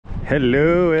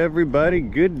Hello everybody,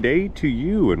 good day to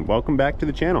you and welcome back to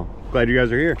the channel. Glad you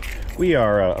guys are here. We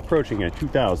are approaching a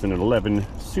 2011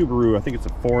 Subaru, I think it's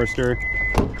a Forester.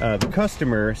 The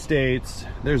customer states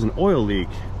there's an oil leak,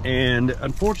 and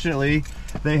unfortunately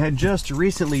they had just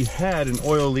recently had an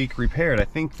oil leak repaired. I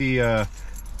think the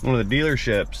one of the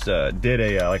dealerships did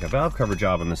a like a valve cover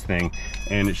job on this thing,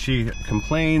 and she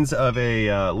complains of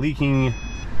a leaking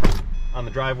on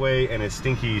the driveway and a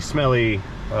stinky, smelly,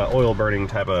 oil burning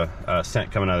type of scent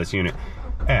coming out of this unit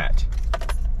at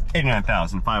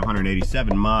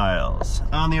 89,587 miles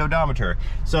on the odometer.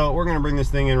 So we're gonna bring this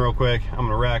thing in real quick. I'm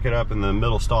gonna rack it up in the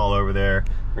middle stall over there.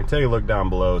 We're gonna take a look down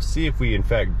below, see if we in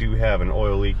fact do have an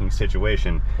oil leaking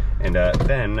situation, and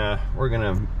then we're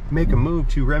gonna make a move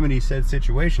to remedy said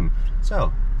situation.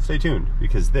 So stay tuned,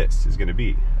 because this is gonna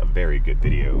be a very good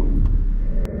video.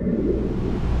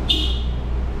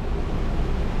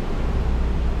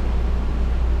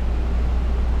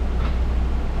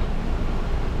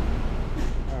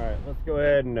 Let's go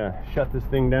ahead and shut this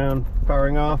thing down,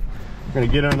 firing off. We're gonna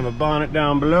get under the bonnet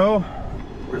down below.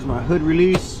 Where's my hood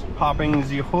release? Popping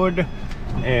the hood,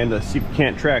 and see if we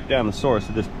can't track down the source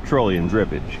of this petroleum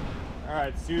drippage. All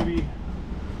right, Subi,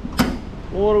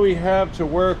 what do we have to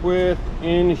work with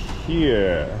in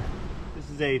here? This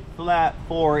is a flat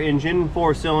 4 engine,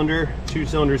 4-cylinder, 2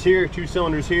 cylinders here, 2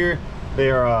 cylinders here.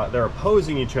 They're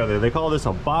opposing each other. They call this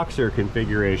a boxer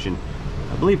configuration.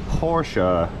 I believe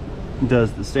Porsche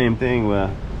does the same thing with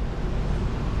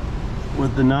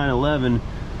the 911.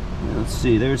 Let's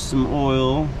see, there's some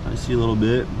oil. I see a little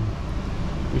bit.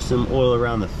 There's some oil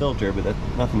around the filter, but that's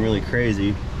nothing really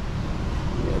crazy.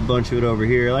 A bunch of it over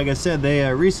here. Like I said, they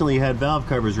recently had valve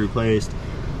covers replaced,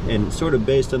 and sort of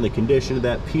based on the condition of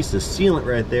that piece of sealant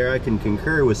right there, I can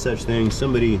concur with such things.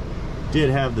 Somebody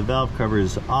did have the valve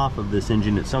covers off of this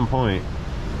engine at some point,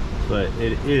 but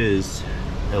it is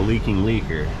a leaking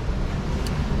leaker.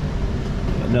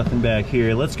 Nothing back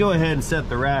here. Let's go ahead and set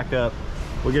the rack up.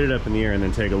 We'll get it up in the air and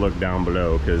then take a look down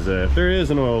below, because if there is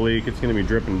an oil leak, it's going to be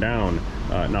dripping down,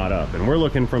 not up. And we're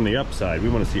looking from the upside. We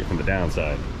want to see it from the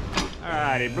downside.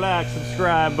 Alrighty, black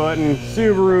subscribe button.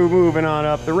 Subaru moving on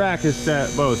up. The rack is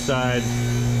set both sides.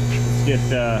 Let's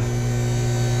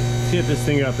get this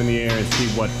thing up in the air and see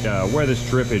what where this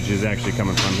drippage is actually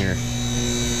coming from here.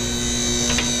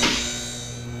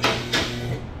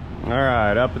 All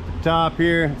right, up at the top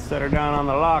here, let's set her down on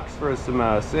the locks for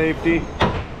some safety,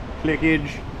 clickage,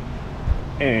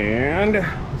 and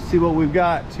let's see what we've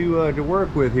got to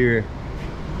work with here.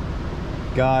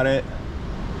 Got it.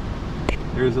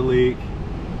 There's a leak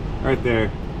right there.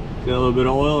 Got a little bit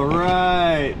of oil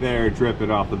right there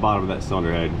dripping off the bottom of that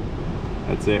cylinder head.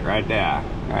 That's it right there.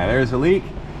 All right, there's a leak,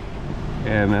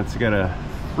 and that's got a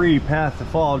free path to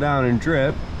fall down and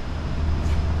drip.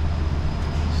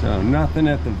 So nothing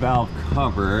at the valve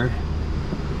cover.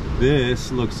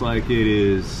 This looks like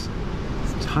it's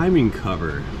timing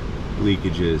cover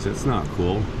leakages. That's not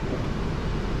cool.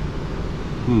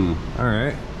 All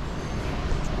right.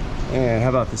 And how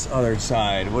about this other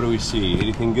side? What do we see?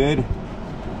 Anything good?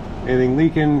 Anything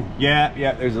leaking? Yeah,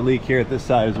 there's a leak here at this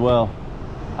side as well.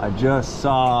 I just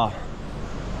saw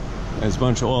there's a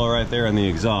bunch of oil right there on the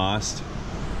exhaust.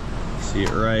 See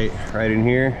it right in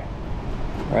here.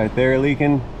 Right there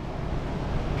leaking,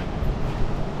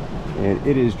 and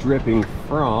it is dripping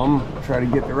from, try to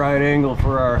get the right angle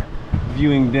for our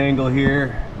viewing dangle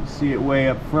here. You see it way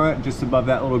up front, just above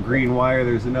that little green wire.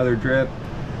 There's another drip.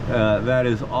 That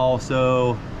is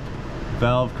also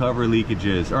valve cover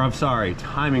leakages, or I'm sorry,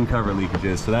 timing cover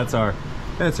leakages. So that's our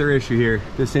issue here.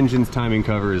 This engine's timing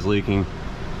cover is leaking.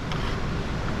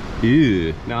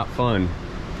 Ew, not fun.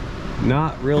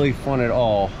 Not really fun at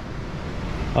all.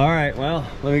 All right, well,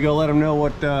 let me go let them know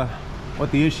what the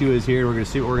issue is here. We're gonna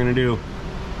see what we're gonna do.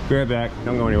 Be right back,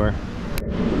 don't go anywhere.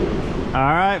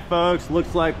 All right, folks,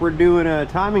 looks like we're doing a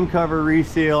timing cover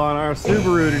reseal on our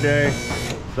Subaru today.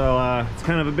 So it's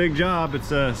kind of a big job.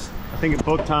 It's I think it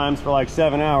booked times for like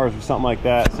 7 hours or something like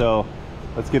that. So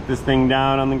let's get this thing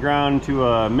down on the ground to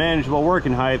a manageable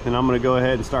working height, and I'm gonna go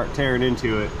ahead and start tearing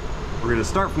into it. We're gonna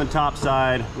start from the top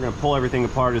side. We're gonna pull everything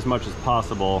apart as much as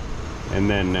possible, and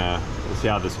then we'll see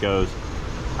how this goes.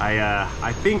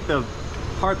 I think the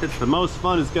part that's the most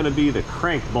fun is going to be the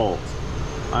crank bolts.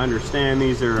 I understand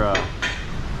these are a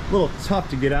little tough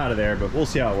to get out of there, but we'll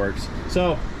see how it works.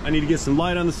 So I need to get some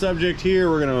light on the subject here.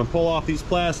 We're going to pull off these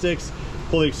plastics,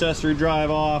 pull the accessory drive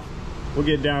off. We'll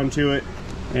get down to it,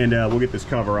 and we'll get this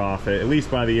cover off at least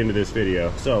by the end of this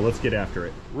video. So let's get after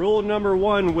it. Rule number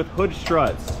 1 with hood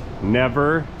struts: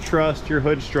 never trust your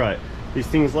hood strut. These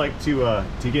things like to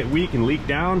get weak and leak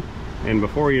down. and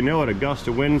before you know it, a gust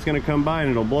of wind is going to come by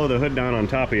and it'll blow the hood down on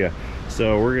top of you.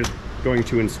 So we're going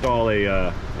to install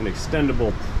an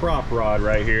extendable prop rod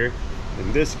right here,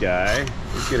 and this guy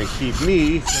is going to keep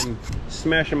me from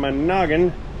smashing my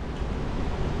noggin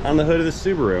on the hood of the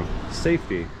Subaru.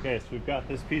 Safety. Okay, so we've got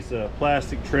this piece of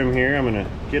plastic trim here. I'm going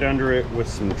to get under it with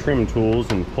some trim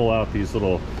tools and pull out these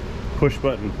little push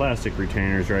button plastic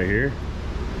retainers right here.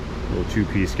 Little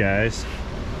 2-piece guys.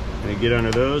 Gonna get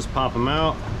under those, pop them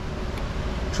out.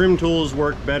 Trim tools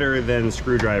work better than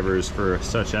screwdrivers for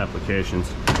such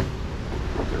applications.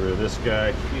 Get rid of this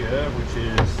guy here, which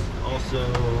is also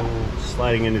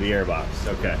sliding into the airbox.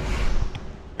 Okay.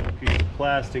 A piece of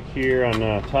plastic here on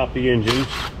top of the engine.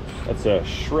 That's a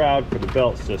shroud for the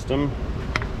belt system.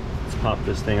 Let's pop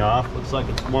this thing off. Looks like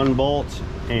it's 1 bolt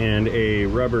and a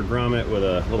rubber grommet with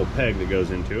a little peg that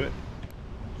goes into it.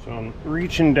 So I'm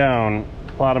reaching down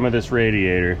the bottom of this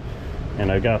radiator,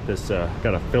 and I've got this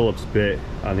got a Phillips bit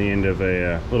on the end of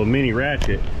a little mini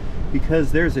ratchet,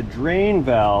 because there's a drain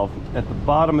valve at the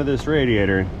bottom of this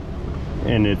radiator,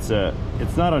 and it's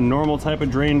not a normal type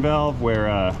of drain valve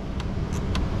where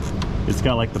it's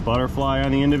got like the butterfly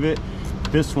on the end of it.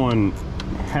 This one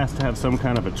has to have some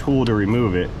kind of a tool to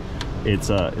remove it. It's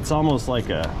almost like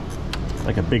a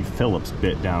big Phillips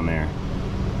bit down there.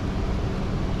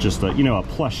 Just you know, a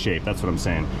plus shape, that's what I'm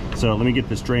saying. So let me get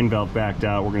this drain valve backed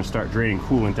out. We're gonna start draining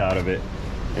coolant out of it,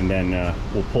 and then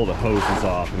we'll pull the hoses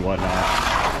off and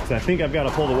whatnot. So I think I've got to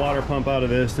pull the water pump out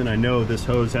of this, and I know this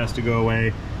hose has to go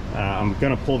away. I'm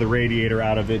gonna pull the radiator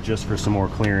out of it just for some more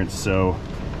clearance, so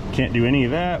can't do any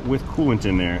of that with coolant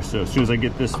in there. So as soon as I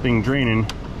get this thing draining,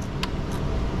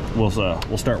 we'll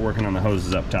start working on the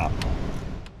hoses up top.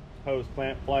 Hose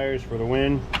clamp pliers for the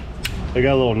wind. They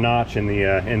got a little notch in the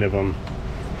end of them,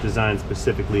 designed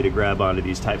specifically to grab onto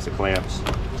these types of clamps.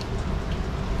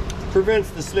 Prevents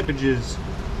the slippages.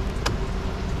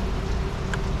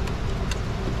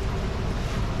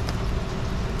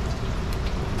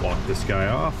 Walk this guy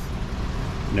off.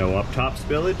 No up top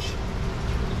spillage.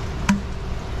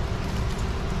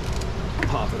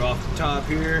 Pop it off the top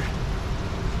here.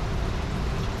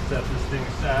 Set this thing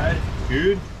aside.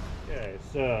 Good. Okay,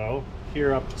 so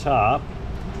here up top,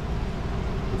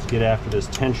 let's get after this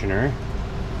tensioner,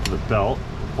 the belt,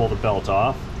 pull the belt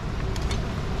off,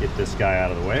 get this guy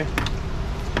out of the way.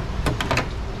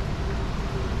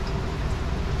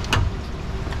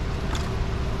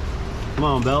 Come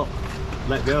on, belt,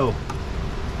 let go.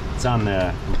 It's on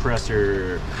the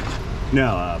compressor,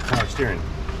 no, power steering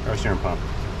pump.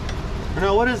 Or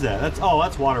no, what is that?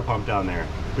 That's water pump down there.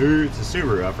 Ooh, it's a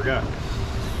Subaru, I forgot.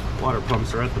 Water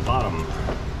pumps are at the bottom.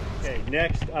 Okay,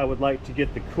 next I would like to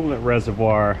get the coolant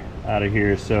reservoir out of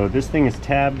here. So this thing is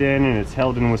tabbed in and it's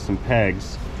held in with some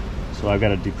pegs. So I've got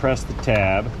to depress the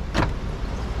tab,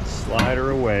 slide her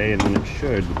away, and then it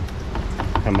should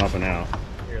come up and out.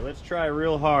 Here, let's try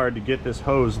real hard to get this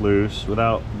hose loose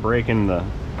without breaking the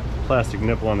plastic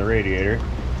nipple on the radiator.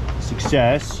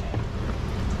 Success.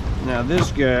 Now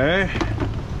this guy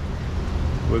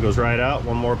wiggles right out.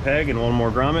 One more peg and one more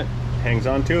grommet hangs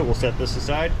onto it. We'll set this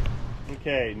aside.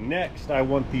 Okay, next I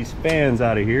want these fans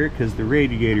out of here because the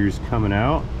radiator's coming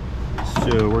out.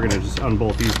 So we're gonna just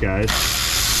unbolt these guys.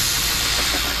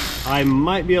 I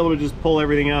might be able to just pull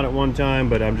everything out at one time,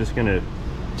 but I'm just gonna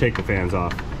take the fans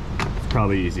off. It's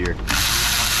probably easier.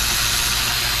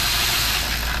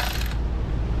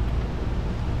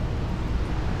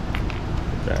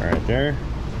 Put that right there.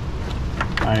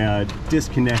 I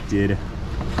disconnected.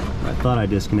 I thought I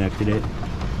disconnected it.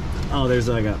 Oh, there's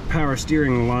like a power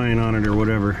steering line on it or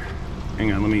whatever.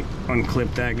 Hang on, let me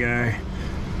unclip that guy.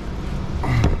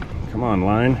 Come on,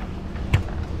 line.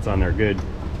 It's on there good.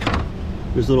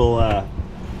 There's little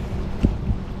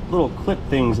clip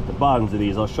things at the bottoms of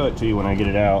these. I'll show it to you when I get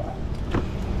it out.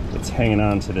 It's hanging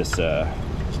on to this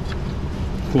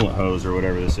coolant hose or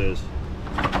whatever this is.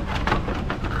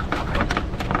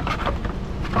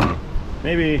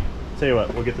 Maybe, tell you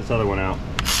what, we'll get this other one out.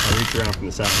 I'll reach around from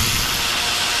the side.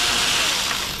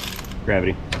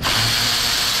 Gravity.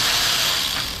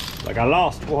 Like I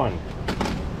lost one.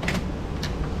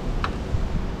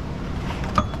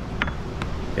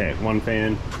 Okay, one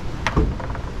fan.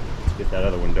 Let's get that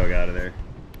other one dug out of there.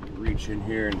 Reach in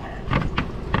here and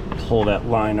pull that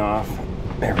line off.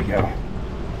 There we go.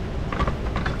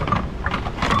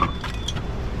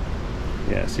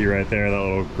 Yeah, see right there, that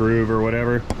little groove or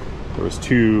whatever? There was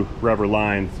 2 rubber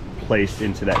lines placed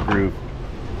into that groove.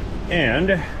 And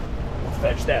we'll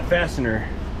fetch that fastener.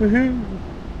 Woohoo!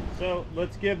 So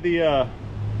let's give the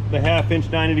 1/2-inch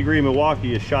 90-degree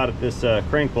Milwaukee a shot at this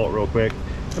crank bolt real quick.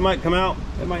 It might come out,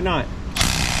 it might not.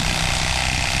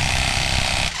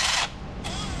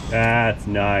 That's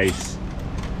nice.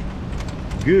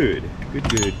 Good. Good,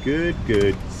 good, good,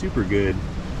 good. Super good.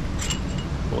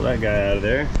 Pull that guy out of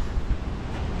there.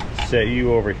 Set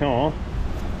you over here.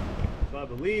 So I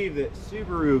believe that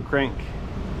Subaru crank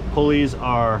pulleys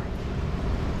are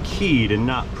keyed and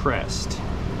not pressed.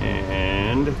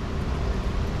 And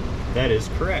that is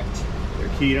correct. They're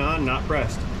keyed on, not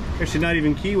pressed. Actually, not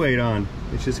even key weight on.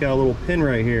 It's just got a little pin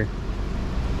right here.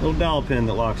 A little dowel pin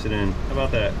that locks it in. How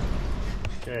about that?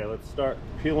 Okay, let's start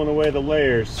peeling away the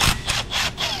layers.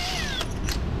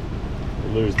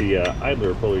 We'll lose the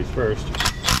idler pulleys first.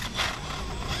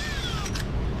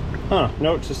 Huh,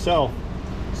 note to self.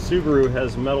 Subaru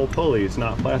has metal pulleys,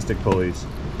 not plastic pulleys.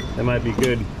 That might be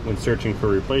good when searching for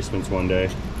replacements one day.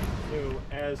 So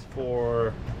as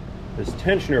for this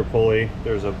tensioner pulley,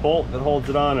 there's a bolt that holds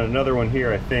it on and another one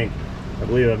here, I think. I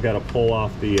believe I've got to pull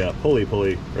off the pulley,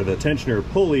 or the tensioner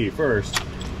pulley first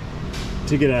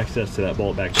to get access to that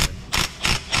bolt back there.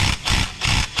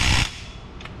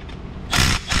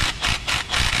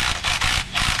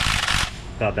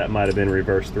 Thought that might have been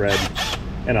reverse thread,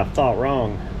 and I thought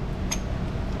wrong.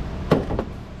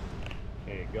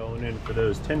 Okay, going in for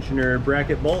those tensioner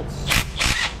bracket bolts.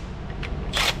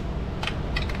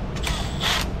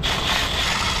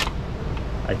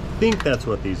 I think that's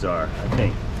what these are, I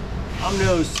think. I'm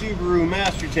no Subaru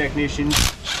master technician.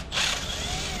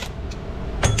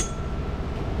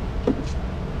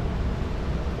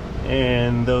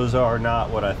 And those are not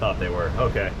what I thought they were.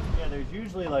 Okay. Yeah, there's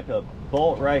usually like a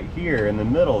bolt right here in the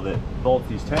middle that bolts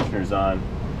these tensioners on.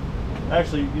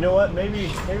 Actually, you know what? Maybe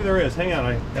there is. Hang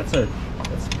on, that's a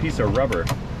piece of rubber.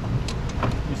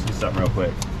 Let me see something real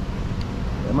quick.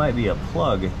 It might be a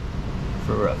plug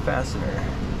for a fastener.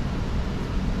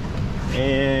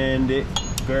 And it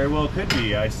very well could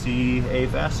be. I see a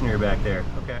fastener back there.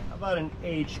 Okay, how about an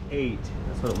H8?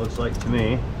 That's what it looks like to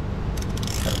me.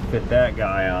 Gotta fit that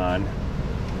guy on.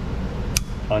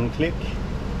 Unclick.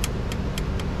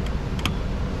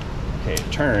 Okay,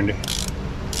 it turned.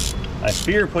 I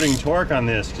fear putting torque on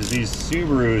this because these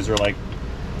Subarus are like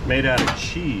made out of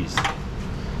cheese.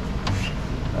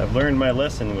 I've learned my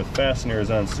lesson with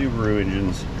fasteners on Subaru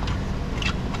engines.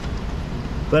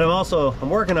 But I'm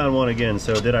working on one again,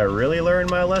 so did I really learn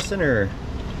my lesson or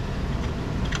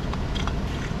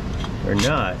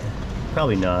not?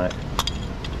 Probably not.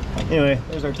 Anyway,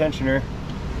 there's our tensioner.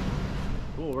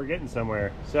 Cool, we're getting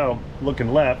somewhere. So,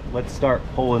 looking left, let's start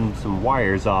pulling some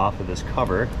wires off of this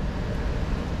cover.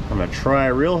 I'm gonna try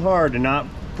real hard to not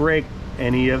break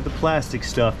any of the plastic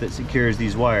stuff that secures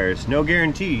these wires. No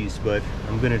guarantees, but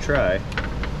I'm gonna try.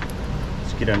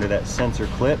 Let's get under that sensor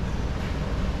clip.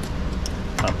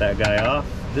 Pop that guy off.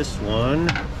 This one,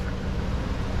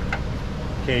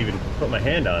 can't even put my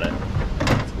hand on it.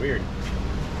 It's weird.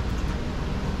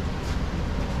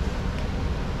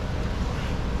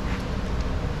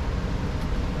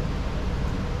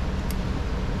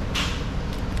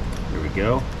 There we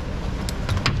go.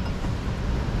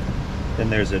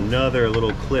 Then there's another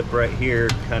little clip right here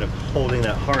kind of holding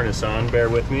that harness on. Bear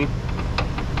with me.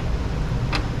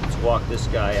 Let's walk this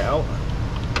guy out.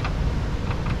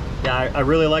 Yeah, I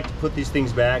really like to put these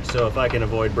things back, so if I can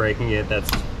avoid breaking it,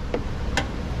 that's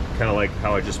kind of like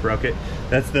how I just broke it.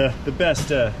 That's the best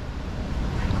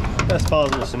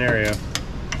possible scenario.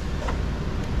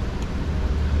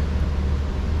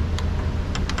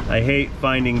 I hate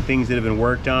finding things that have been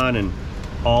worked on and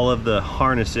all of the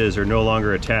harnesses are no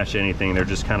longer attached to anything. They're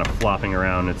just kind of flopping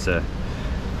around. It's kind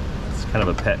of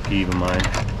a pet peeve of mine.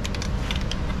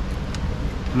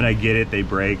 I mean, I get it, they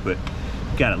break, but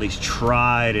you gotta at least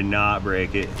try to not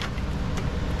break it.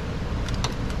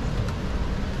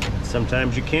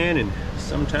 Sometimes you can and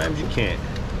sometimes you can't.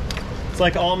 It's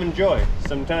like Almond Joy.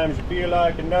 Sometimes you feel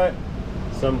like a nut,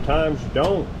 sometimes you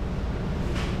don't.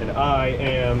 And I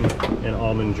am an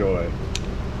Almond Joy.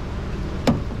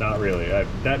 Not really.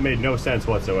 That made no sense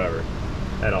whatsoever.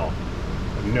 At all.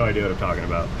 I have no idea what I'm talking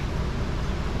about.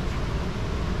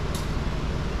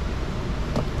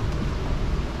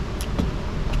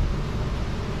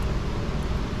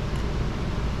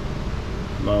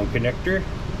 Long connector.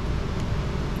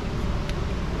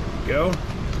 Go.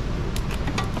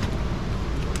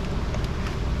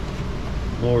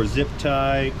 More zip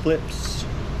tie clips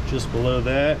just below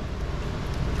that.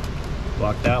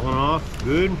 Block that one off.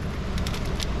 Good.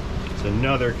 It's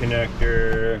another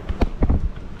connector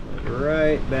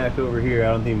right back over here.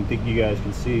 I don't even think you guys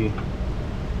can see.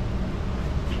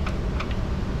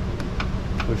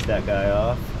 Push that guy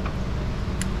off.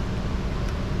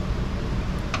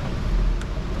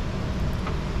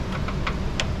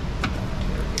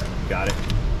 Got it.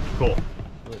 Cool.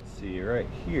 Let's see, right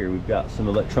here we've got some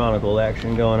electronical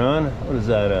action going on. What is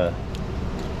that, a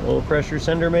low pressure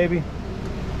sender maybe?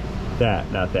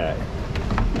 That, not that.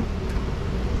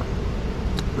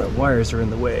 The wires are in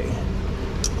the way.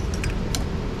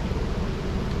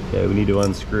 Okay, we need to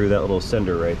unscrew that little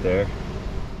sender right there.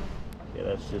 Yeah,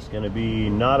 that's just gonna be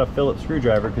not a Phillips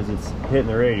screwdriver because it's hitting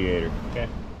the radiator. Okay,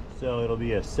 so it'll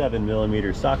be a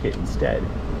 7mm socket instead.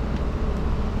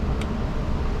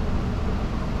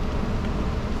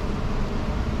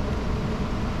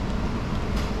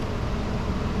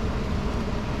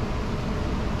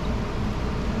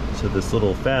 So this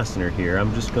little fastener here,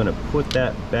 I'm just gonna put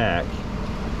that back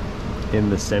in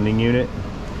the sending unit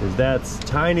because that's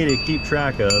tiny to keep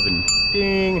track of and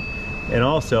ding, and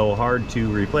also hard to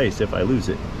replace if I lose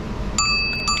it.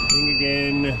 Ding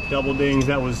again, double dings.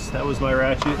 That was my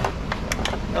ratchet.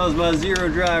 That was my zero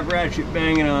drive ratchet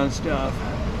banging on stuff.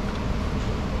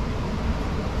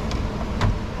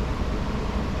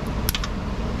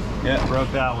 Yeah,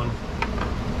 broke that one.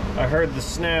 I heard the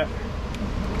snap,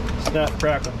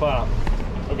 crackle, pop.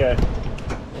 Okay,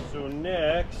 so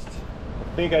next,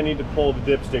 I think I need to pull the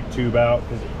dipstick tube out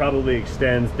because it probably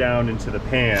extends down into the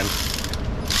pan.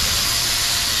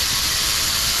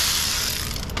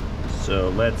 So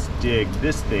let's dig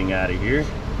this thing out of here.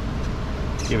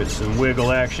 Give it some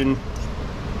wiggle action.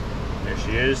 There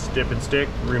she is, dip and stick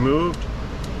removed.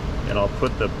 And I'll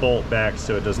put the bolt back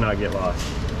so it does not get lost.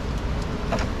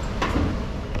 Let's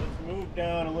move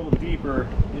down a little deeper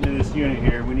into this unit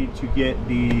here. We need to get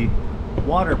the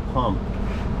water pump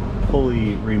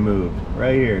pulley removed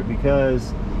right here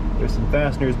because there's some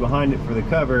fasteners behind it for the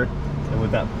cover, and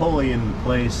with that pulley in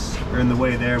place or in the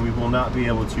way there, we will not be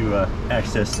able to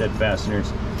access said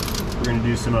fasteners. We're going to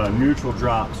do some neutral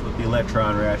drops with the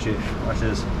electron ratchet. Watch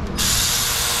this.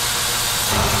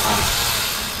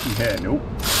 Yeah, nope.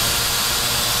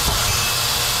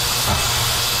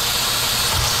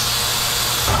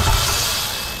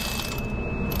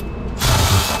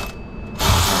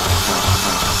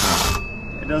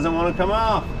 Doesn't want to come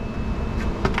off.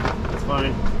 That's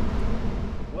fine.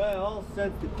 Well,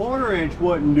 since the 1/4 inch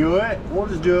wouldn't do it, we'll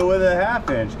just do it with a 1/2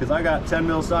 inch because I got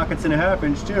 10mm sockets in a 1/2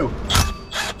 inch too.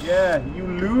 Yeah, you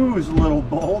lose, little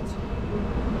bolt.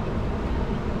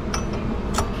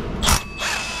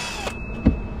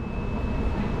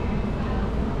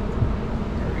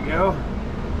 There we go.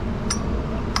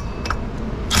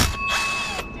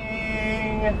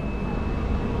 Ding!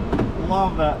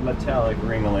 Love that metallic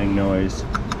ringling noise.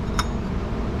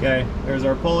 Okay, there's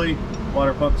our pulley.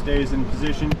 Water pump stays in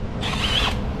position.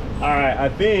 All right, I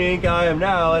think I am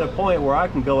now at a point where I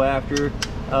can go after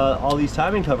all these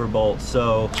timing cover bolts.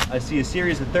 So I see a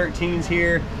series of 13s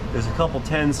here. There's a couple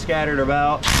 10s scattered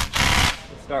about.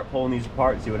 Let's start pulling these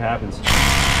apart and see what happens.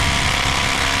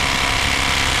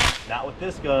 Not with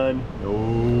this gun.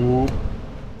 No.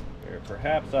 Here,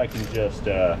 perhaps I can just,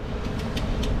 yeah.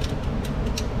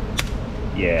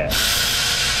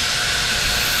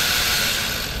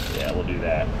 Yeah, we'll do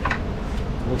that.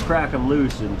 We'll crack them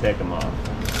loose and take them off.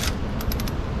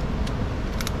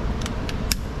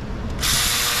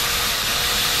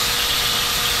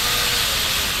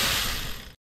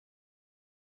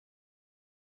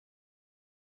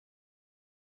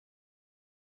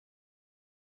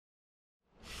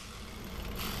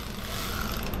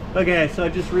 Okay, so I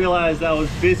just realized I was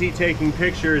busy taking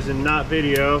pictures and not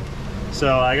video.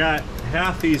 So I got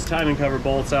half these timing cover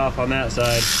bolts off on that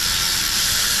side.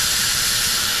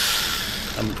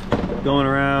 I'm going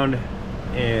around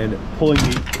and pulling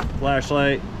the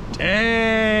flashlight.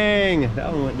 Dang!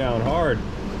 That one went down hard.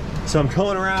 So I'm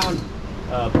going around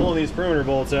pulling these perimeter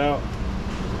bolts out.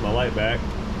 My light back.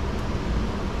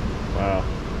 Wow.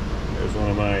 There's one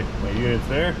of my units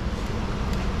there.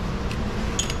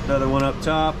 Another one up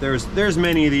top. There's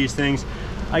many of these things.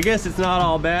 I guess it's not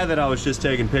all bad that I was just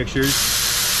taking pictures.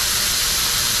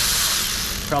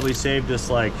 Probably saved us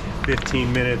like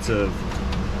 15 minutes of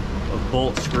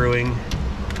bolt screwing.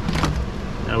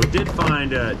 Now we did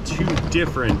find 2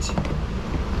 different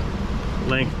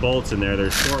length bolts in there.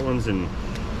 There's short ones and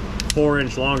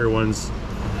 4-inch longer ones.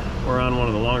 We're on one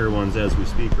of the longer ones as we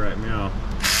speak right now.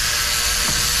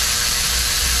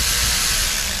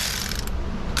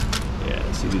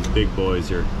 Yeah, see these big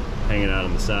boys are hanging out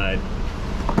on the side.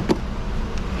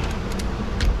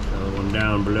 Another one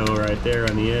down below right there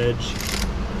on the edge,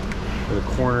 or the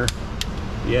corner,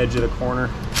 the edge of the corner.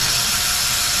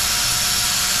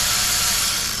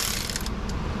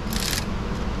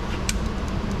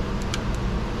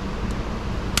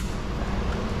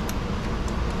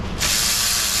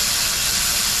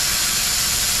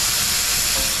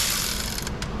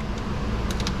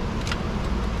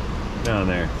 Down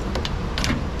there.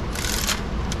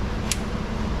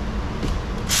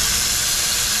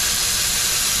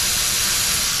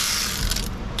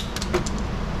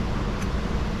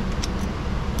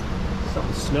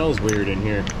 Smells weird in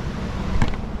here.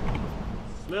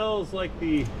 Smells like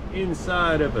the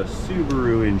inside of a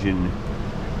Subaru engine.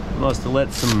 Must have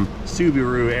let some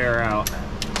Subaru air out.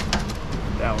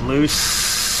 That one loose.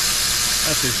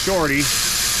 That's a shorty.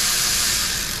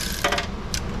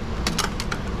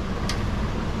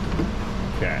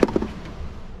 Okay.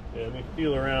 Yeah, let me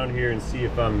feel around here and see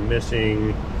if I'm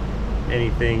missing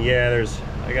anything. Yeah,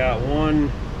 I got one.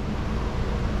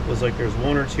 Looks like there's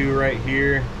one or two right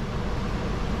here.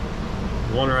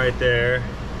 One right there.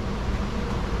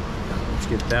 Let's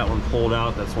get that one pulled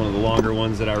out. That's one of the longer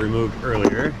ones that I removed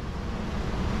earlier.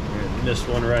 And this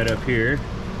one right up here.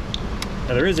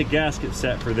 Now there is a gasket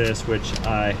set for this, which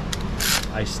I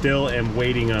still am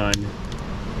waiting on.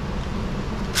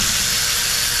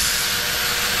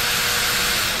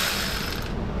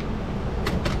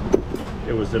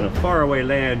 It was in a faraway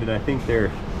land, and I think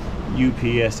they're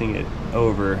UPSing it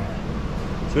over.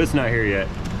 So it's not here yet.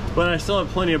 But I still have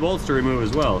plenty of bolts to remove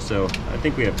as well, so I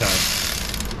think we have time.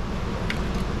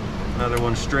 Another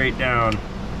one straight down.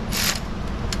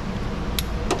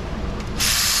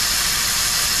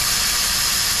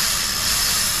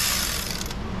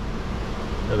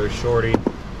 Another shorty.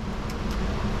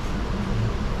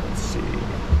 Let's see.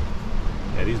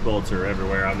 Yeah, these bolts are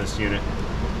everywhere on this unit.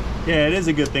 Yeah, it is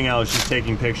a good thing I was just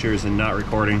taking pictures and not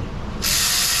recording.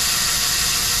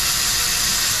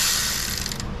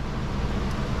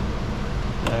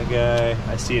 That guy,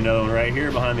 I see another one right here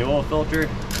behind the oil filter.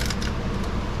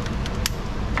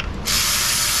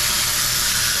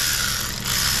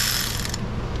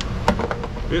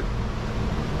 Yep.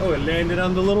 Oh, it landed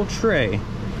on the little tray.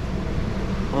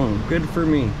 Oh, good for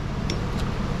me.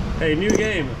 Hey, new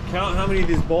game. Count how many of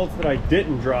these bolts that I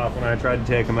didn't drop when I tried to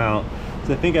take them out.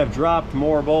 So I think I've dropped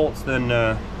more bolts than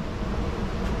I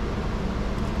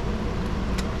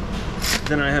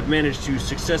have managed to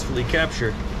successfully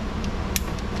capture.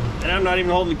 And I'm not even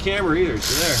holding the camera either,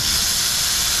 so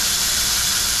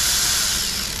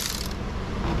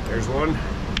there's one.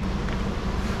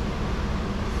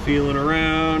 Feeling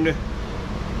around.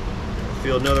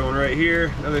 Feel another one right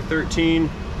here, another 13.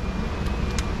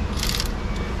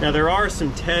 Now there are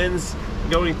some 10s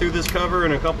going through this cover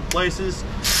in a couple places.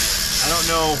 I don't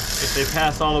know if they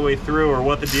pass all the way through or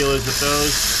what the deal is with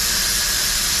those.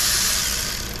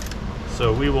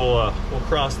 So we will we'll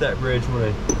cross that bridge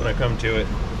when I come to it.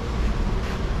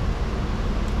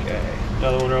 Okay,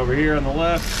 another one over here on the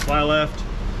left, my left.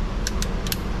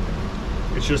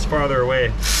 It's just farther away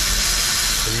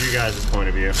from you guys' point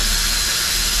of view.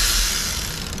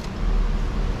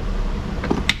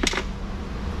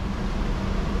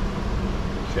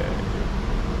 Okay,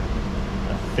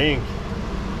 I think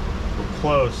we're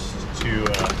close to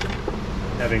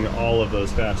having all of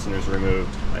those fasteners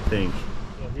removed, I think.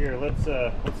 So here, let's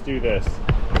do this.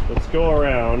 Let's go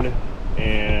around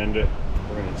and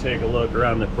we're gonna take a look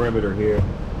around the perimeter here.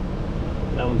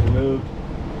 That one's removed.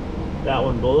 That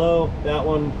one below, that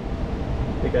one,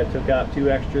 I think I took out 2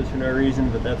 extras for no reason,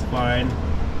 but that's fine.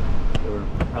 They were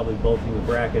probably bolting the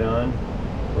bracket on.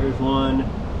 There's one,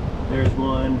 there's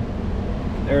one,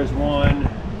 there's one.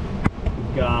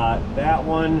 We've got that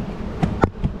one,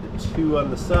 the 2 on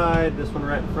the side, this one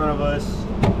right in front of us,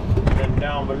 and then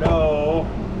down below,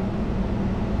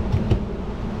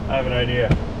 I have an idea.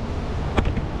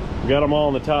 We got them all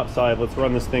on the top side. Let's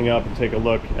run this thing up and take a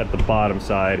look at the bottom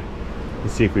side and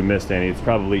see if we missed any. It's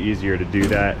probably easier to do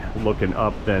that looking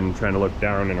up than trying to look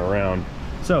down and around.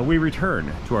 So we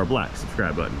return to our black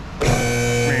subscribe button.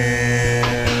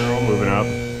 Moving up.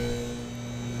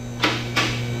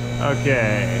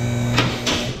 Okay.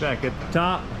 Back at the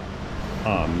top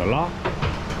on the lock.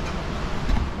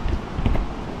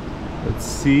 Let's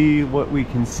see what we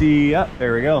can see. Up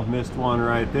there we go. Missed one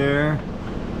right there.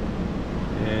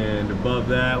 And above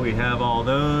that we have all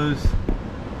those.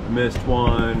 Missed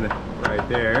one right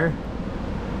there.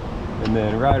 And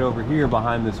then right over here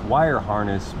behind this wire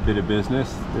harness bit of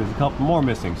business, there's a couple more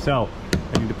missing. So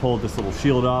I need to pull this little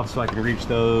shield off so I can reach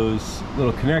those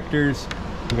little connectors.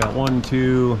 We got 1,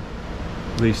 2,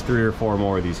 at least 3 or 4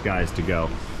 more of these guys to go.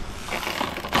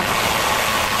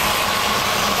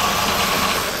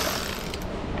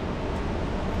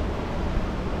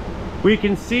 We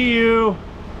can see you.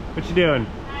 What you doing?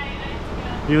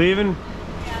 Hi, you leaving?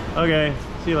 Yeah. Okay,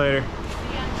 see you later.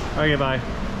 Okay, bye.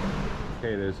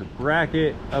 Okay, there's a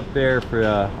bracket up there for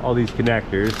all these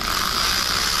connectors.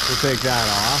 We'll take that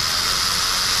off.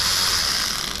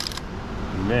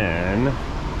 And then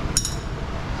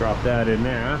drop that in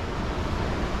there.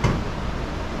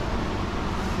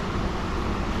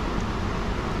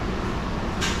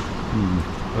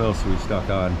 What else are we stuck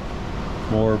on?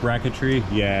 More bracketry?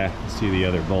 Yeah, see the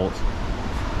other bolts.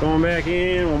 Going back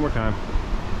in one more time.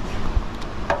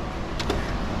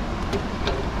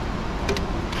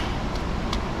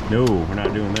 No, we're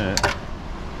not doing that.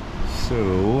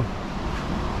 So,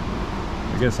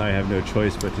 I guess I have no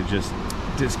choice but to just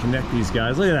disconnect these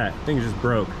guys. Look at that, thing just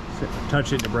broke.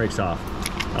 Touch it and it breaks off.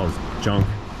 That was junk.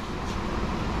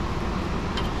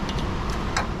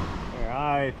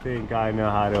 I think I know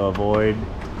how to avoid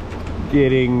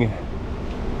getting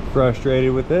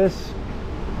frustrated with this.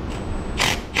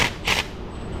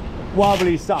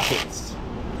 Wobbly sockets.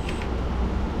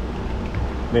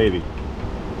 Maybe.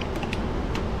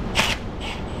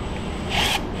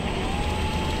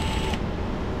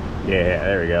 Yeah,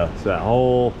 there we go. So that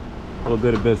whole little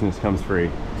bit of business comes free.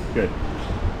 Good.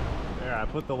 There, I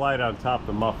put the light on top of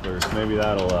the mufflers. Maybe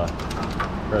that'll,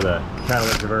 or the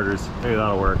catalytic converters. Maybe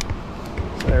that'll work.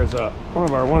 So there's one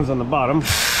of our ones on the bottom.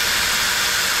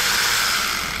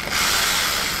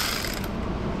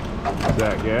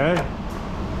 That guy.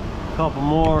 A couple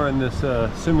more in this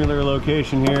similar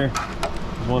location here.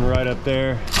 There's one right up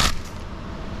there.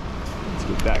 Let's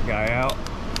get that guy out.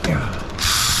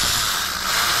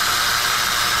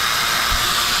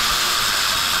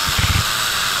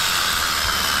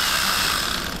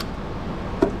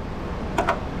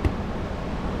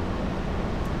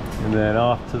 And then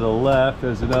off to the left,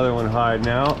 there's another one hiding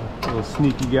out. Little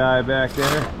sneaky guy back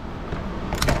there.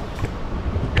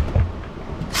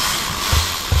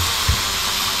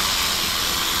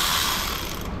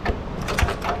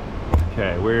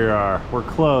 Okay, we're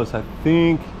close. I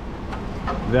think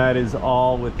that is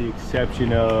all with the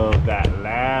exception of that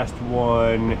last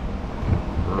one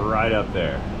right up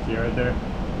there. See right there?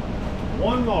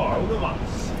 One more, uno más.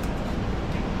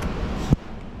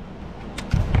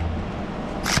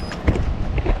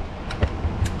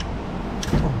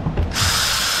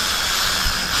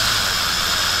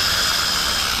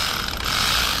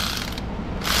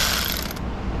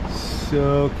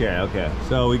 Okay,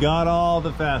 so we got all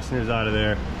the fasteners out of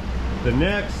there. The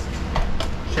next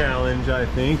challenge, I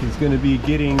think, is going to be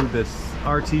getting this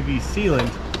RTV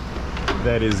sealant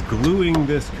that is gluing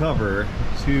this cover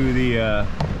to the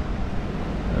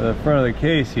front of the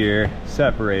case here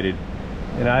separated.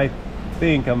 And I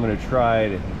think I'm going to try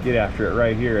to get after it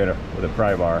right here with a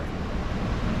pry bar.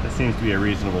 That seems to be a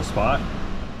reasonable spot.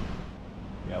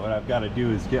 Yeah, what I've got to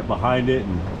do is get behind it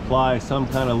and apply some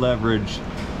kind of leverage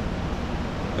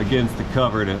against the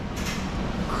cover to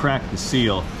crack the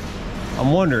seal.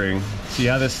 I'm wondering, see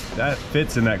how that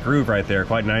fits in that groove right there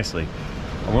quite nicely.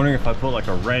 I'm wondering if I put like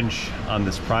a wrench on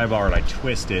this pry bar and I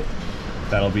twist it,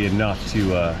 that'll be enough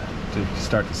to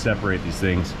start to separate these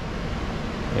things.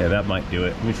 Yeah, that might do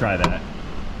it. Let me try that.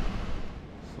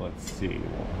 So let's see,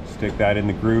 we'll stick that in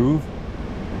the groove.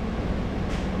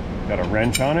 Got a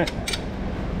wrench on it.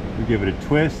 We give it a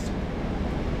twist.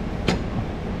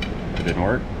 It didn't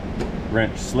work.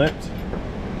 Wrench slipped.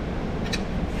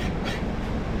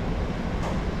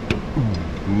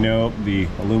 Nope, the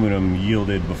aluminum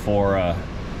yielded before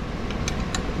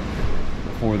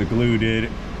the glue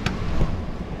did.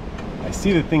 I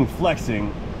see the thing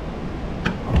flexing.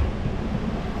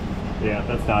 Yeah,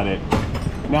 that's not it.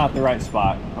 Not the right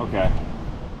spot. Okay.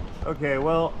 Okay,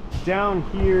 well, down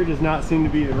here does not seem to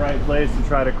be the right place to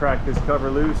try to crack this cover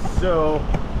loose, so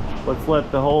let's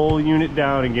let the whole unit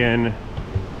down again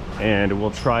and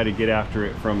we'll try to get after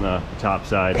it from the top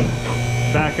side.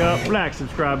 Back up, black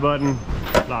subscribe button,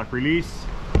 lock release,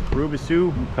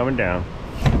 Rubisu coming down.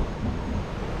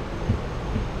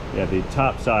 Yeah, the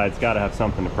top side's got to have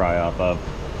something to pry off of.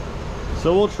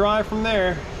 So we'll try from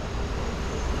there.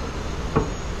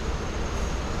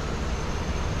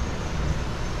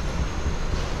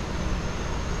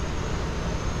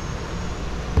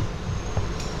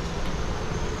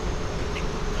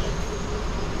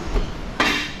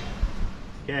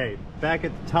 Okay, back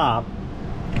at the top,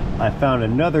 I found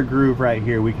another groove right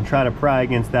here. We can try to pry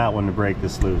against that one to break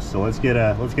this loose. So let's get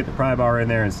the pry bar in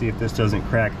there and see if this doesn't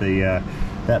crack the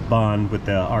that bond with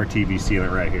the RTV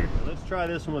sealant right here. Let's try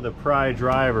this one with a pry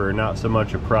driver, not so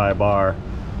much a pry bar.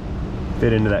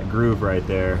 Fit into that groove right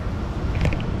there.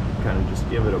 Kind of just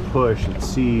give it a push and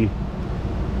see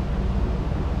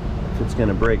if it's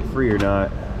gonna break free or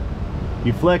not.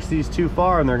 You flex these too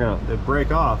far and they'll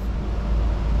break off.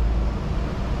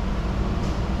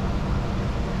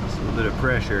 Bit of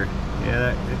pressure.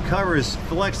 Yeah, the cover is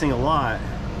flexing a lot.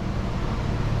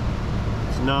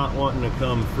 It's not wanting to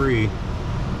come free.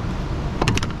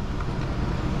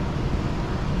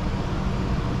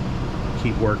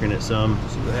 Keep working it some,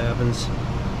 see what happens.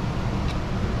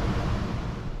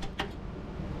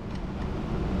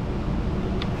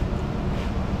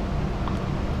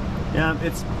 Yeah,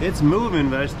 it's moving,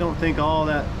 but I just don't think all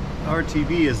that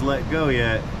RTV is let go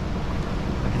yet.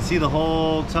 I can see the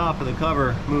whole top of the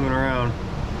cover moving around.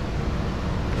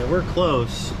 Yeah, we're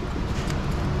close.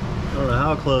 I don't know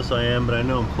how close I am, but I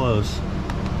know I'm close.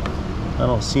 I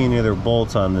don't see any other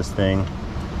bolts on this thing.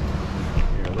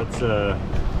 Here, let's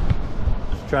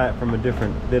try it from a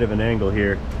different bit of an angle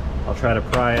here. I'll try to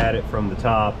pry at it from the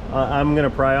top. I'm gonna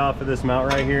pry off of this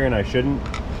mount right here, and I shouldn't,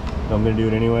 but I'm gonna do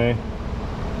it anyway.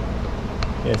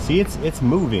 Yeah, see, it's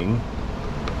moving.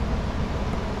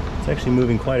 It's actually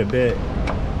moving quite a bit.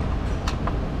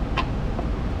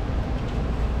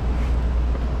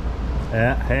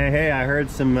 Hey, I heard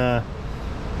some, I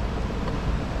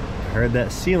heard that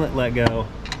sealant let go.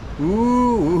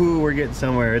 Ooh, we're getting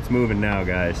somewhere. It's moving now,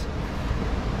 guys.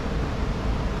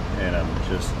 And I'm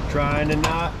just trying to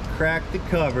not crack the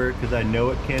cover because I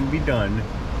know it can be done.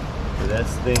 So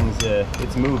that's things,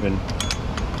 it's moving.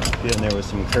 Getting there with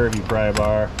some curvy pry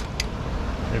bar,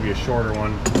 maybe a shorter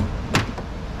one.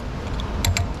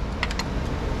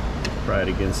 Pry it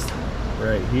against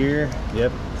right here.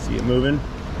 Yep, see it moving.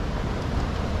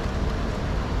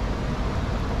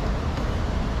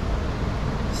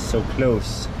 So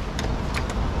close.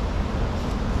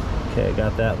 Okay,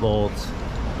 got that bolt.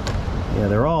 Yeah,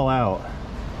 they're all out.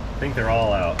 I think they're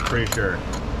all out, pretty sure.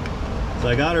 So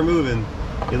I got her moving.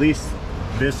 At least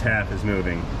this half is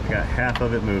moving. I got half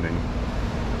of it moving.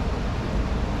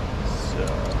 So,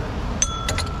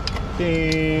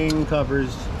 ding,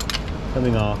 covers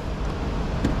coming off.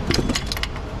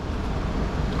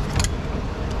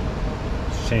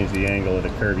 Let's change the angle of the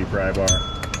curvy pry bar.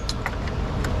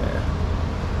 There.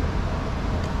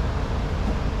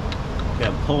 Okay,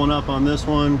 I'm pulling up on this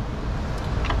one.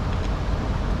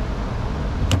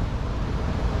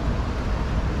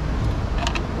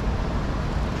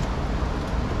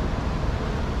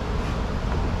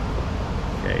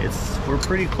 We're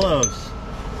pretty close.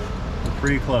 We're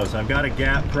pretty close. I've got a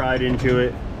gap pried into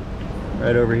it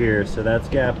right over here, so that's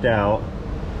gapped out.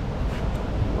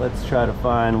 Let's try to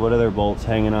find what other bolts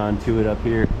hanging on to it up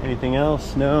here. Anything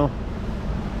else? No?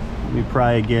 Let me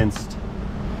pry against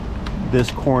this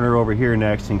corner over here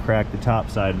next and crack the top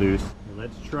side loose.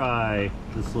 Let's try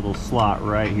this little slot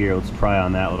right here. Let's pry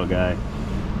on that little guy.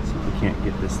 See if we can't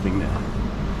get this thing to...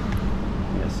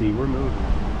 Yeah, see, we're moving.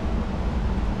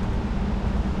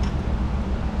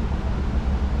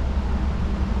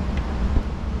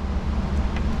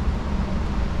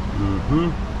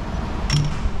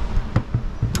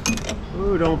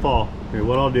 Ooh, don't fall. Here,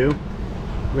 what I'll do,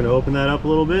 I'm gonna open that up a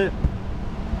little bit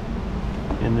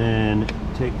and then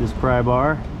take this pry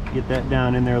bar, get that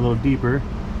down in there a little deeper,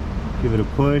 give it a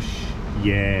push.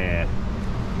 Yeah.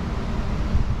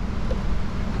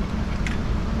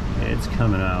 It's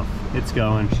coming off. It's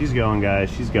going. She's going,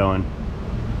 guys. She's going.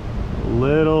 A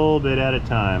little bit at a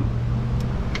time.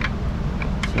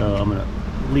 So I'm gonna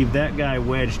leave that guy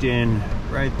wedged in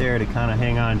right there to kind of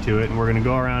hang on to it, and we're going to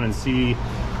go around and see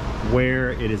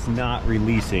where it is not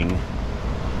releasing.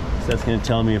 So that's going to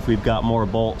tell me if we've got more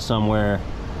bolts somewhere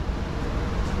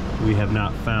we have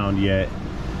not found yet.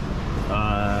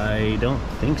 I don't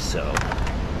think so.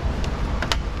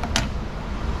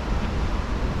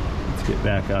 Let's get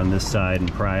back on this side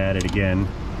and pry at it again.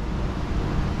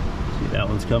 See, that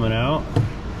one's coming out.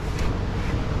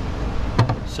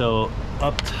 So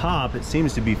up top it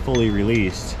seems to be fully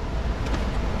released.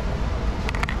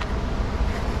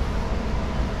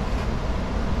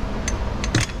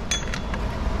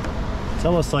 It's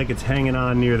almost like it's hanging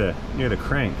on near the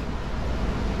crank.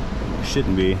 It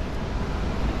shouldn't be. You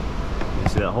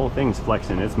see that whole thing's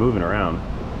flexing, it's moving around.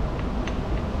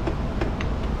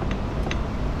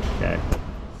 Okay.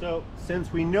 So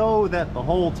since we know that the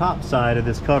whole top side of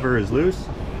this cover is loose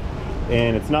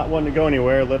and it's not wanting to go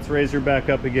anywhere, let's raise her back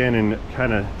up again and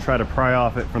kind of try to pry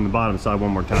off it from the bottom side one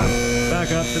more time.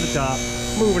 Back up to the top,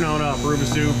 moving on up,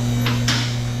 Rubisu.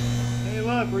 Hey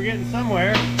look, we're getting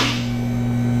somewhere.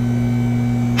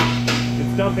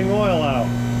 Dumping oil out.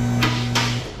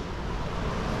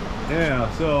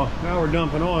 Yeah, so now we're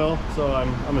dumping oil, so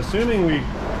I'm assuming we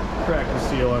cracked the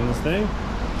seal on this thing.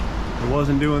 It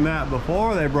wasn't doing that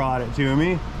before they brought it to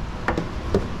me.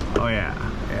 Oh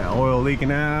yeah, oil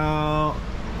leaking out.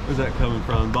 Where's that coming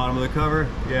from? Bottom of the cover?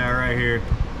 Yeah, right here.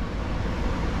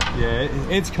 Yeah,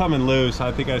 it's coming loose.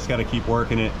 I think I just got to keep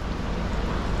working it.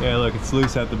 Yeah, look, it's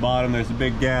loose at the bottom. There's a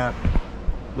big gap,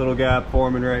 little gap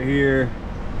forming right here.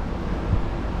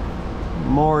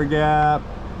 More gap.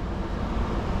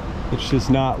 It's just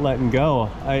not letting go.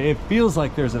 It feels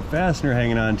like there's a fastener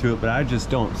hanging on to it, but I just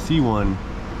don't see one.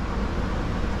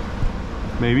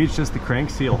 Maybe it's just the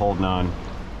crank seal holding on.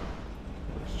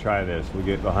 Let's try this. We'll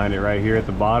get behind it right here at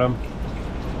the bottom.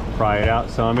 pry it out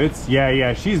some. It's,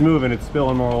 yeah, she's moving. It's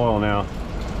spilling more oil now.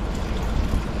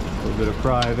 A little bit of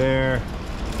pry there.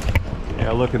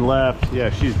 Yeah, looking left. Yeah,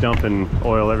 she's dumping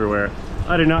oil everywhere.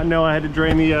 I did not know I had to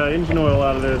drain the engine oil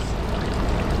out of this.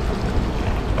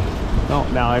 Oh,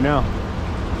 now I know.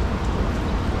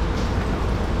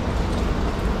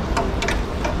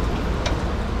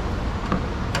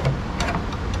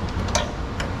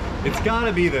 It's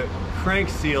gotta be the crank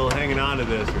seal hanging onto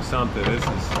this or something. This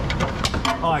is,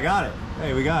 oh, I got it.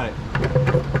 Hey, we got it.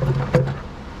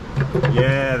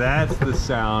 Yeah, that's the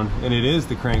sound. And it is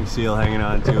the crank seal hanging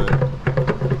onto it.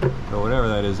 Or whatever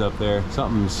that is up there.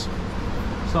 Something's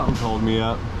holding me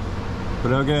up.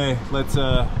 But okay, let's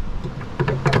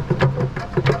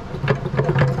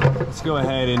go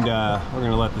ahead and we're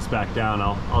gonna let this back down.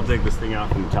 I'll dig this thing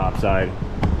out from the top side.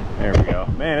 There we go.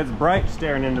 Man, it's bright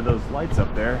staring into those lights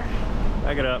up there.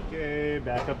 Back it up. Okay,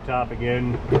 back up top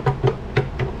again.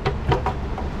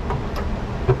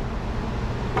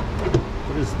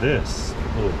 What is this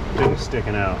little thing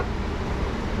sticking out?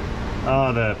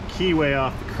 Oh, the keyway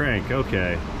off the crank.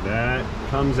 Okay, that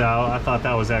comes out. I thought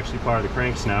that was actually part of the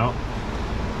crank snout.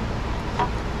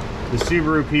 The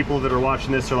Subaru people that are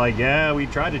watching this are like, yeah, we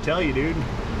tried to tell you, dude.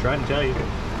 We tried to tell you.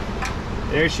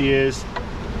 There she is.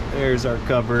 There's our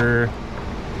cover.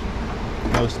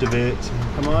 Most of it.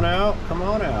 Come on out. Come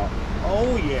on out.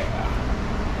 Oh, yeah.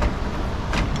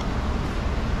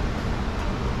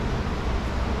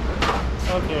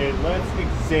 Okay, let's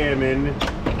examine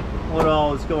what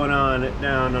all is going on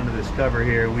down under this cover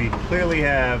here. We clearly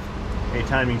have a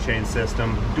timing chain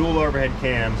system, dual overhead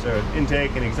cams, so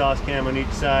intake and exhaust cam on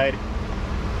each side.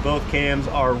 Both cams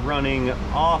are running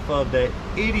off of the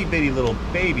itty bitty little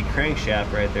baby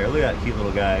crankshaft right there. Look at that cute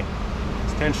little guy.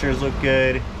 His tensioners look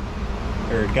good,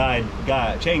 or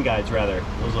chain guides rather.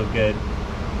 Those look good.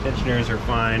 Tensioners are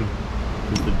fine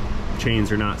because the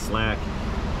chains are not slack.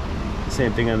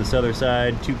 Same thing on this other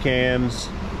side. Two cams.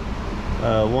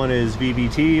 One is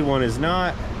VVT, one is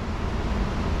not.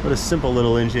 What a simple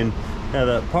little engine. Now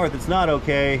the part that's not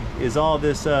okay is all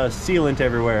this sealant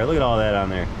everywhere. Look at all that on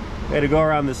there. We had to go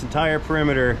around this entire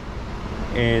perimeter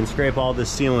and scrape all this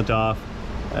sealant off.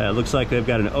 It looks like they've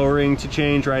got an O-ring to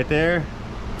change right there.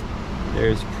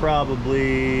 There's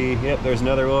probably, yep, there's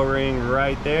another O-ring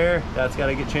right there. That's got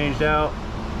to get changed out.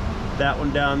 That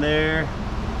one down there.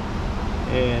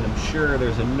 And I'm sure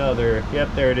there's another, yep,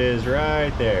 there it is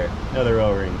right there. Another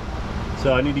O-ring.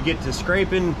 So I need to get to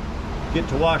scraping, get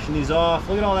to washing these off.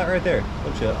 Look at all that right there.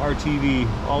 Bunch of RTV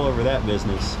all over that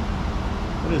business.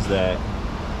 What is that?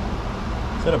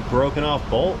 Is that a broken off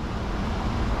bolt?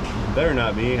 It better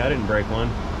not be. I didn't break one.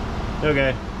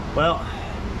 Okay, well,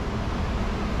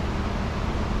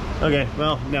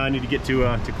 now I need to get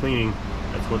to cleaning.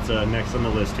 That's what's next on the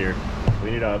list here.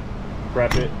 Clean it up,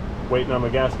 prep it, waiting on my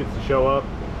gaskets to show up,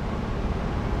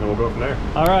 and we'll go from there.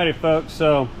 Alrighty folks,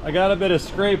 so I got a bit of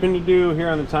scraping to do here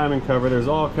on the timing cover. There's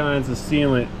all kinds of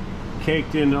sealant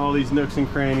caked into all these nooks and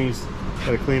crannies.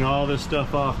 Gotta clean all this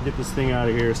stuff off, get this thing out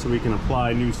of here so we can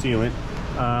apply new sealant.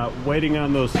 Waiting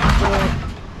on those I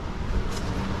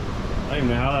don't even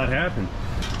know how that happened.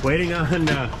 Waiting on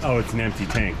oh, it's an empty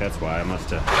tank, that's why I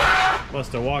must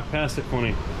have walked past it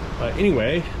funny.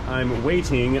 Anyway, I'm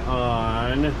waiting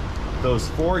on those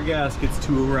 4 gaskets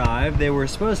to arrive. They were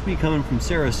supposed to be coming from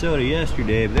Sarasota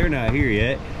yesterday, but they're not here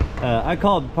yet. I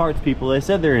called the parts people. They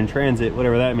said they're in transit,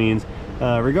 whatever that means.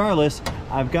 Regardless,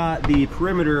 I've got the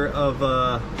perimeter of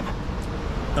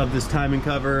this timing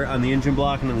cover on the engine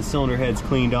block and on the cylinder heads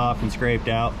cleaned off and scraped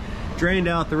out. Drained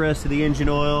out the rest of the engine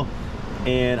oil,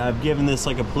 and I've given this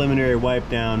like a preliminary wipe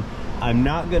down. I'm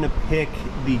not going to pick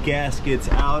the gaskets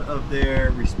out of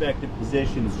their respective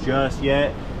positions just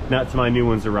yet, not till my new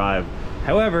ones arrive.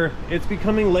 However, it's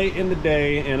becoming late in the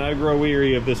day and I grow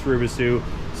weary of this Rubisu,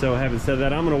 so having said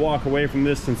that, I'm going to walk away from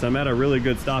this since I'm at a really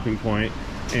good stopping point.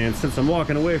 And since I'm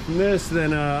walking away from this,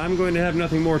 then I'm going to have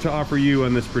nothing more to offer you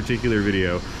on this particular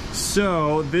video.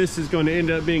 So this is going to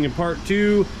end up being a part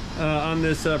 2 on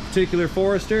this particular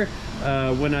Forester.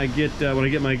 When I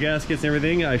get my gaskets and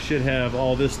everything, I should have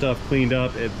all this stuff cleaned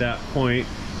up at that point,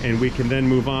 and we can then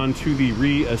move on to the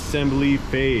reassembly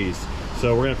phase.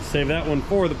 So we're gonna have to save that one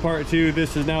for the part 2.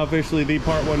 This is now officially the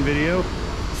part 1 video.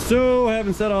 So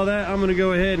having said all that, I'm gonna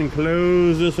go ahead and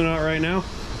close this one out right now.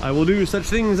 I will do such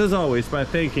things as always by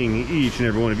thanking each and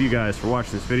every one of you guys for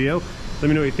watching this video. Let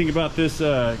me know what you think about this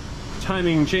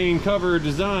timing chain cover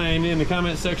design in the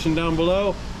comment section down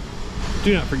below.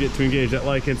 Do not forget to engage that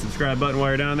like and subscribe button while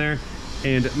you're down there.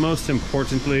 And most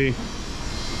importantly,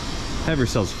 have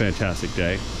yourselves a fantastic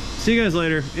day. See you guys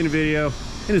later in a video,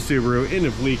 in a Subaru, end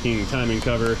of leaking timing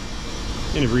cover,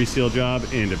 end of reseal job,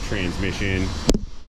 end of transmission.